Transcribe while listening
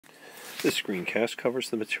This screencast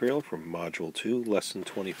covers the material from Module 2, Lesson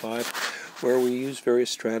 25, where we use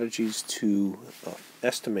various strategies to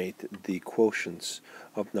estimate the quotients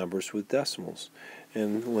of numbers with decimals.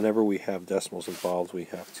 And whenever we have decimals involved, we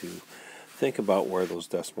have to think about where those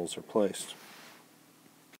decimals are placed.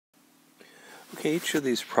 Okay, each of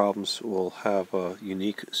these problems will have a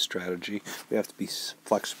unique strategy. We have to be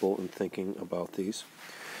flexible in thinking about these.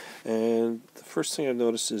 And the first thing I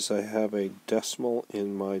notice is I have a decimal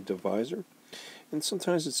in my divisor, and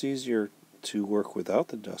sometimes it's easier to work without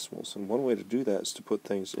the decimals, and one way to do that is to put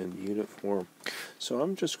things in unit form. So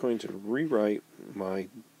I'm just going to rewrite my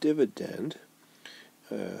dividend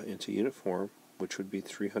into unit form, which would be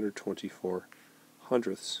 324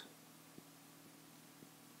 hundredths.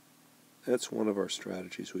 That's one of our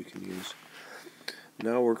strategies we can use.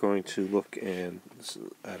 Now we're going to look at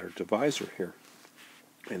our divisor here.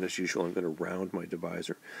 And as usual, I'm going to round my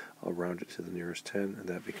divisor. I'll round it to the nearest 10, and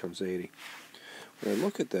that becomes 80. When I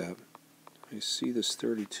look at that, I see this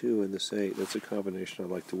 32 and this 8. That's a combination I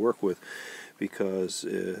like to work with because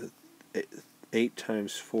 8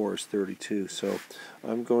 times 4 is 32. So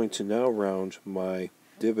I'm going to now round my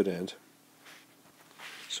dividend.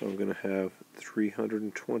 So I'm going to have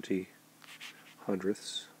 320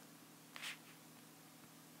 hundredths.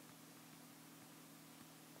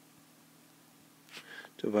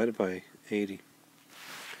 Divided by 80.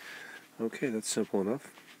 Okay, that's simple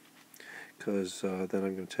enough, because then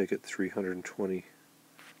I'm going to take it 320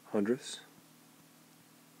 hundredths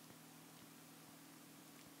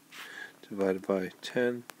divided by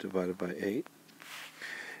 10 divided by 8,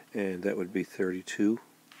 and that would be 32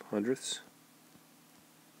 hundredths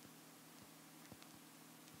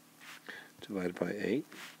divided by 8,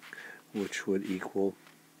 which would equal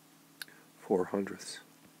 4 hundredths.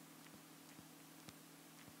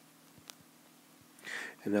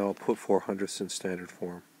 And now I'll put 4 hundredths in standard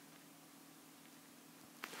form.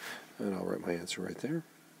 And I'll write my answer right there,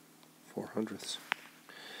 4 hundredths.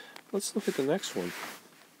 Let's look at the next one.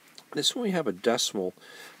 This one we have a decimal,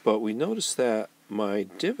 but we notice that my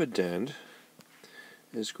dividend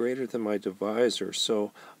is greater than my divisor.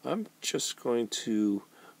 So I'm just going to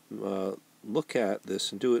look at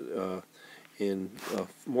this and do it in a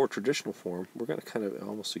more traditional form. We're going to kind of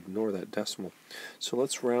almost ignore that decimal. So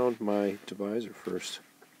let's round my divisor first.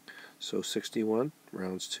 So 61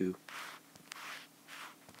 rounds to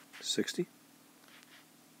 60.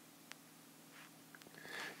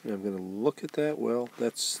 And I'm going to look at that. Well,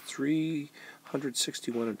 that's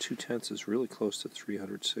 361 and 2/10 is really close to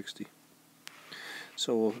 360.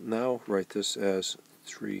 So we'll now write this as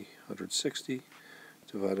 360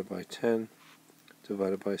 divided by 10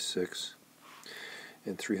 divided by 6.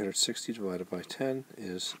 And 360 divided by 10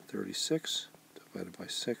 is 36 divided by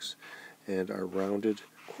 6. And our rounded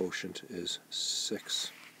quotient is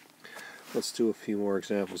 6. Let's do a few more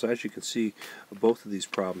examples. As you can see, both of these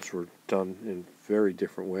problems were done in very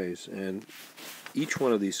different ways, and each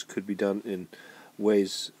one of these could be done in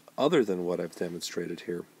ways other than what I've demonstrated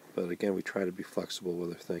here. But again, we try to be flexible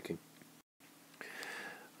with our thinking.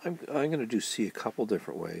 I'm going to do C a couple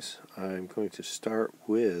different ways. I'm going to start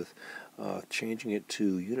with changing it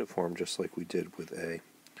to unit form just like we did with A.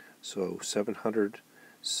 So 7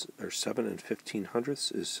 and 15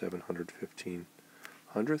 hundredths is 715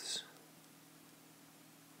 hundredths.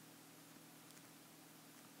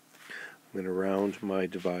 I'm going to round my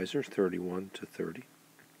divisor 31 to 30.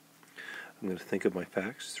 I'm going to think of my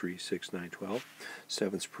facts 3, 6, 9, 12.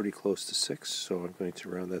 7's pretty close to 6, so I'm going to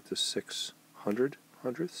round that to 600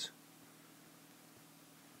 hundredths.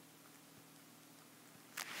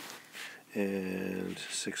 And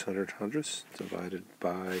 600 hundredths divided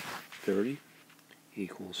by 30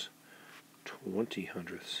 equals 20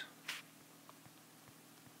 hundredths.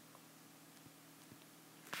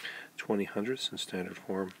 20 hundredths in standard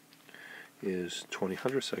form is 20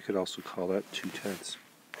 hundredths. I could also call that 2/10.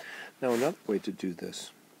 Now another way to do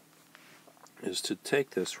this is to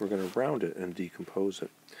take this, we're going to round it and decompose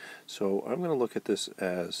it. So I'm going to look at this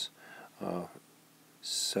as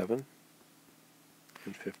 7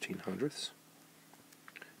 and 15 hundredths,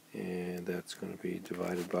 and that's going to be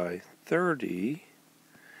divided by 30,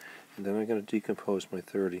 and then I'm going to decompose my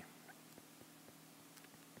 30.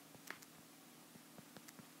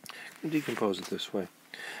 And decompose it this way.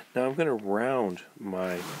 Now I'm going to round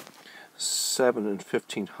my 7 and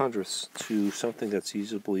 15 hundredths to something that's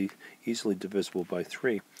easily divisible by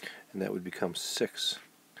 3, and that would become 6.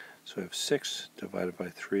 So I have 6 divided by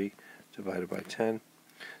 3 divided by 10.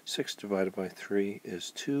 6 divided by 3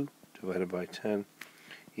 is 2 divided by 10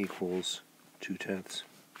 equals 2/10.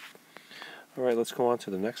 Alright, let's go on to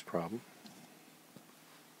the next problem.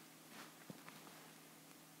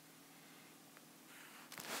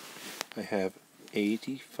 I have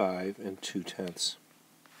 85 and 2/10.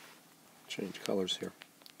 Change colors here.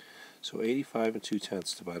 So 85 and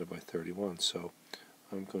 2/10 divided by 31. So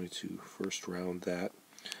I'm going to first round that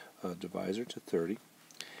divisor to 30.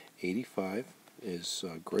 85 is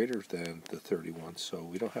greater than the 31, so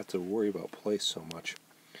we don't have to worry about place so much.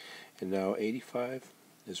 And now 85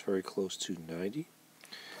 is very close to 90,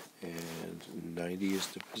 and 90 is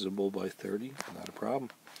divisible by 30, not a problem.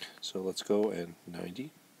 So let's go and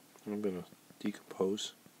 90. I'm going to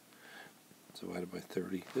decompose divided by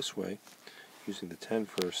 30 this way, using the 10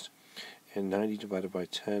 first. And 90 divided by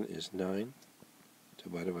 10 is 9,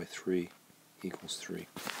 divided by 3 equals 3.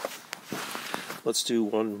 Let's do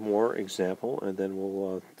one more example, and then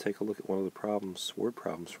we'll take a look at one of the problems, word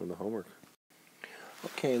problems from the homework.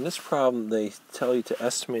 Okay, in this problem they tell you to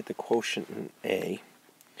estimate the quotient in A,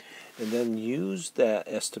 and then use that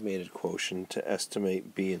estimated quotient to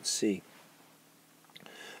estimate B and C.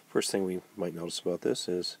 First thing we might notice about this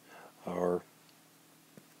is our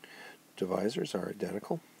divisors are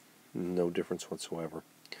identical, no difference whatsoever.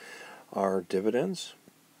 Our dividends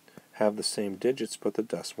have the same digits, but the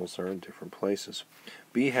decimals are in different places.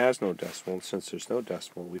 B has no decimal, and since there's no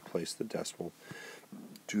decimal, we place the decimal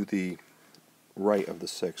to the right of the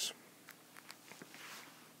 6.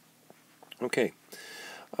 Okay,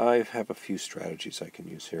 I have a few strategies I can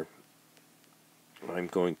use here. I'm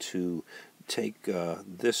going to take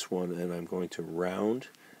this one and I'm going to round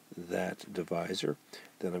that divisor.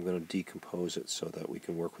 Then I'm going to decompose it so that we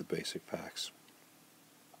can work with basic facts.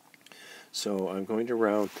 So I'm going to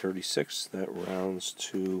round 36. That rounds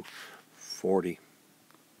to 40.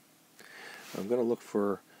 I'm going to look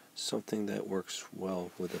for something that works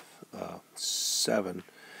well with a 7.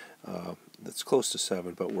 That's close to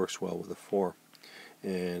 7, but works well with a 4.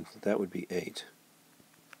 And that would be 8.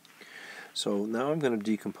 So now I'm going to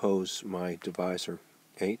decompose my divisor.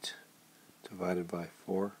 8 divided by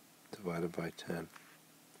 4 divided by 10.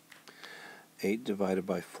 8 divided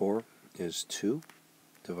by 4 is 2.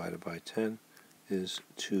 Divided by 10 is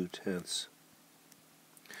 2/10.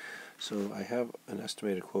 So I have an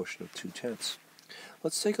estimated quotient of 2/10.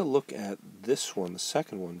 Let's take a look at this one, the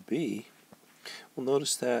second one, B. We'll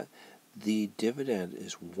notice that the dividend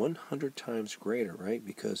is 100 times greater, right?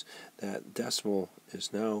 Because that decimal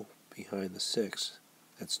is now behind the 6.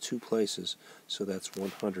 That's 2 places, so that's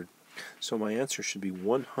 100. So my answer should be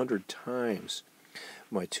 100 times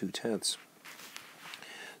my 2/10.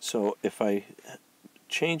 So if I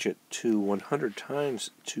change it to 100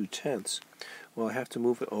 times 2/10, well, I have to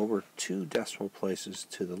move it over 2 decimal places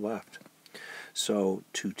to the left. So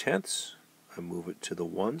 2/10, I move it to the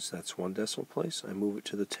 1s, that's 1 decimal place. I move it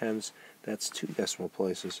to the 10s, that's 2 decimal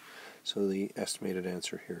places. So the estimated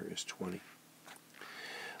answer here is 20.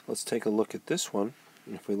 Let's take a look at this one.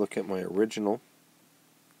 If we look at my original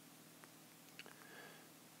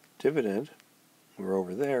dividend, we're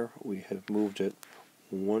over there, we have moved it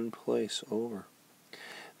 1 place over.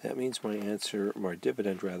 That means my answer, my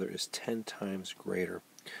dividend rather, is 10 times greater.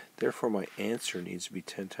 Therefore, my answer needs to be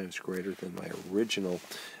 10 times greater than my original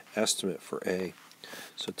estimate for A.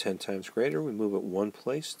 So 10 times greater, we move it 1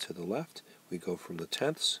 place to the left. We go from the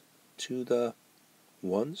 10ths to the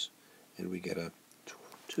 1s, and we get a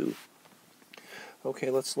 2. Okay,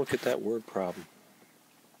 let's look at that word problem.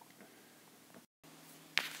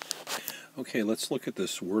 Okay, let's look at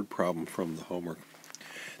this word problem from the homework.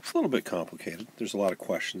 It's a little bit complicated. There's a lot of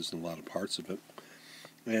questions and a lot of parts of it.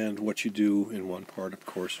 And what you do in one part, of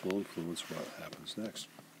course, will influence what happens next.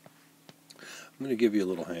 I'm going to give you a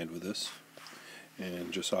little hand with this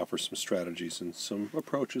and just offer some strategies and some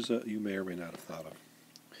approaches that you may or may not have thought of.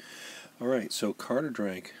 All right, so Carter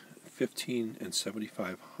drank 15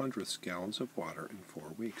 75/100 gallons of water in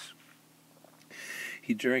 4 weeks.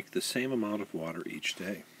 He drank the same amount of water each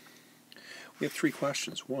day. We have 3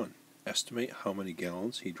 questions. 1. Estimate how many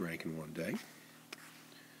gallons he drank in 1 day.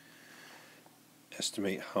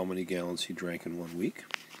 Estimate how many gallons he drank in 1 week.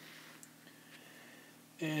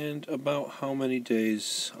 And about how many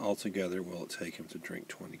days altogether will it take him to drink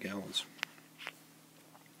 20 gallons.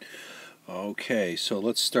 Okay, so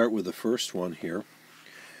let's start with the first one here.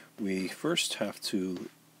 We first have to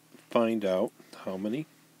find out how many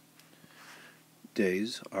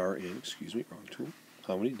days are in,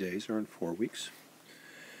 how many days are in 4 weeks.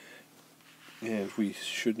 And we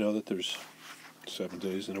should know that there's 7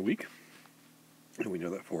 days in a week. And we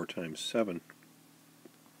know that 4 times 7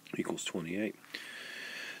 equals 28.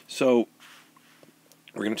 So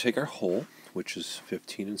we're going to take our whole, which is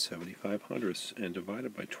 15 75/100, and divide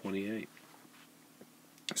it by 28.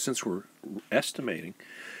 Since we're estimating,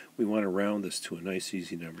 we want to round this to a nice,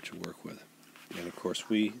 easy number to work with. And of course,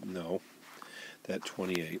 we know that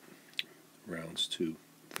 28 rounds to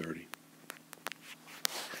 30.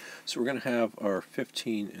 So we're going to have our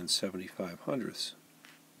 15 and 75 hundredths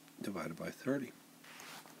divided by 30.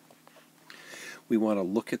 We want to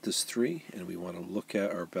look at this 3, and we want to look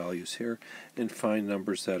at our values here and find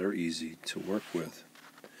numbers that are easy to work with.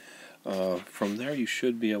 From there, you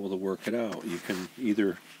should be able to work it out. You can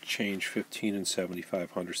either change 15 and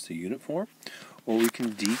 75 hundredths to unit form, or we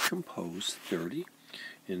can decompose 30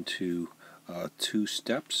 into 2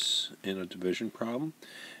 steps in a division problem,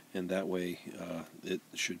 and that way it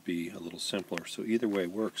should be a little simpler. So either way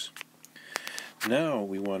works. Now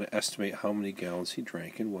we want to estimate how many gallons he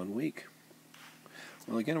drank in 1 week.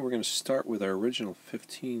 Well, again, we're going to start with our original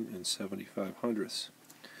 15 and 75 hundredths.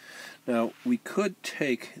 Now, we could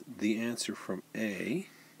take the answer from A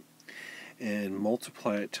and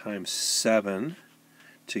multiply it times 7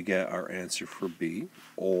 to get our answer for B,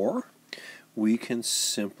 or we can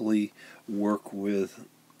simply work with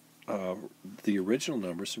the original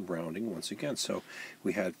numbers and rounding once again. So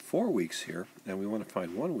we had 4 weeks here, and we want to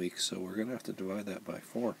find 1 week, so we're going to have to divide that by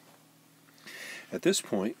 4. At this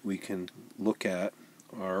point, we can look at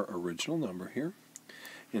our original number here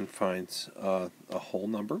and find a whole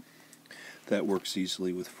number that works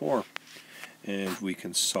easily with 4, and we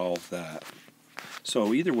can solve that.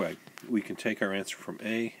 So either way, we can take our answer from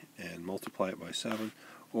A and multiply it by 7,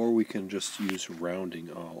 or we can just use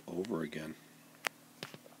rounding all over again.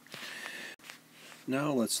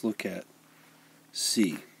 Now let's look at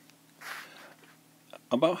C.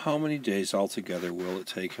 About how many days altogether will it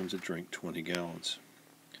take him to drink 20 gallons?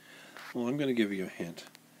 Well, I'm going to give you a hint.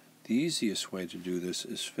 The easiest way to do this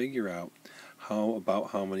is figure out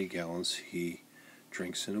about how many gallons he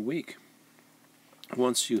drinks in a week.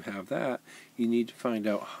 Once you have that, you need to find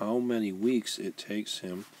out how many weeks it takes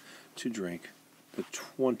him to drink the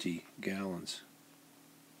 20 gallons.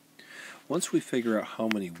 Once we figure out how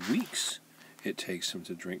many weeks it takes him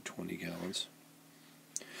to drink 20 gallons,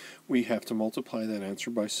 we have to multiply that answer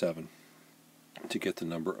by 7 to get the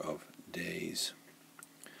number of days.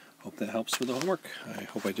 Hope that helps with the homework. I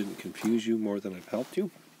hope I didn't confuse you more than I've helped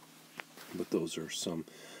you, but those are some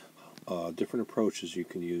different approaches you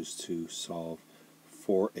can use to solve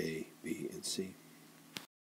for A, B, and C.